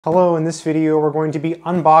Hello, in this video we're going to be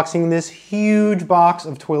unboxing this huge box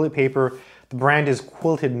of toilet paper. The brand is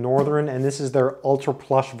Quilted Northern and this is their Ultra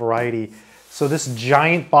Plush variety. So this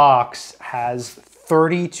giant box has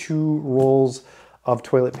 32 rolls of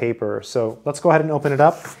toilet paper. So let's go ahead and open it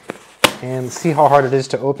up and see how hard it is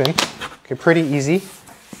to open. Okay, pretty easy,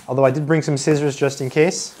 although I did bring some scissors just in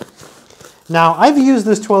case. Now, I've used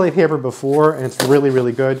this toilet paper before and it's really,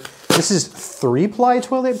 really good. This is 3-ply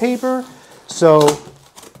toilet paper. So,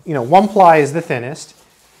 you know, 1-ply is the thinnest.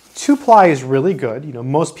 2-ply is really good. You know,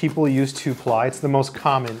 most people use 2-ply. It's the most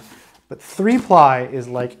common. But 3-ply is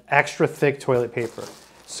like extra thick toilet paper.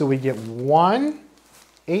 So we get one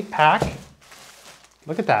 8-pack.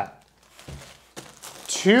 Look at that.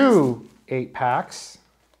 2 8-packs.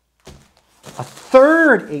 A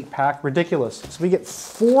third 8-pack. Ridiculous. So we get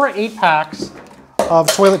 4 8-packs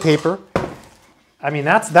of toilet paper. I mean,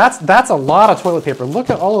 that's a lot of toilet paper. Look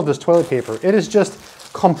at all of this toilet paper. It is just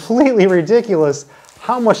completely ridiculous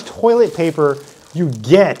how much toilet paper you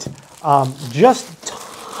get. Just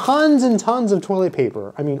tons and tons of toilet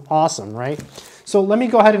paper. I mean, awesome, right? So let me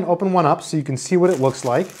go ahead and open one up so you can see what it looks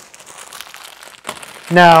like.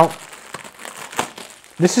 Now,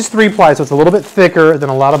 this is 3-ply, so it's a little bit thicker than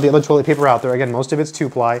a lot of the other toilet paper out there. Again, most of it's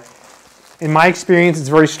 2-ply. In my experience, it's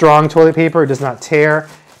very strong toilet paper. It does not tear,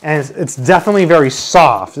 and it's definitely very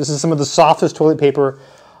soft. This is some of the softest toilet paper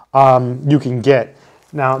you can get.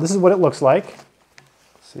 Now, this is what it looks like.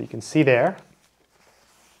 So you can see there.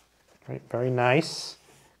 Right, very nice,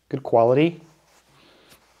 good quality.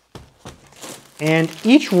 And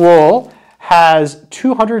each roll has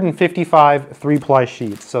 255 3-ply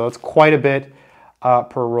sheets, so it's quite a bit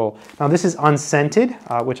per roll. Now, this is unscented,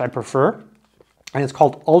 which I prefer, and it's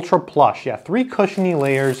called Ultra Plush. Yeah, 3 cushiony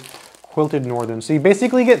layers, Quilted Northern. So you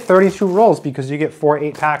basically get 32 rolls because you get 4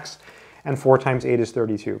 8-packs, and 4 times 8 is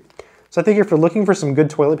 32. So I think if you're looking for some good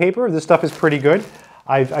toilet paper, this stuff is pretty good.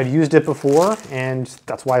 I've used it before, and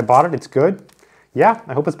that's why I bought it. It's good. Yeah,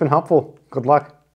 I hope it's been helpful. Good luck.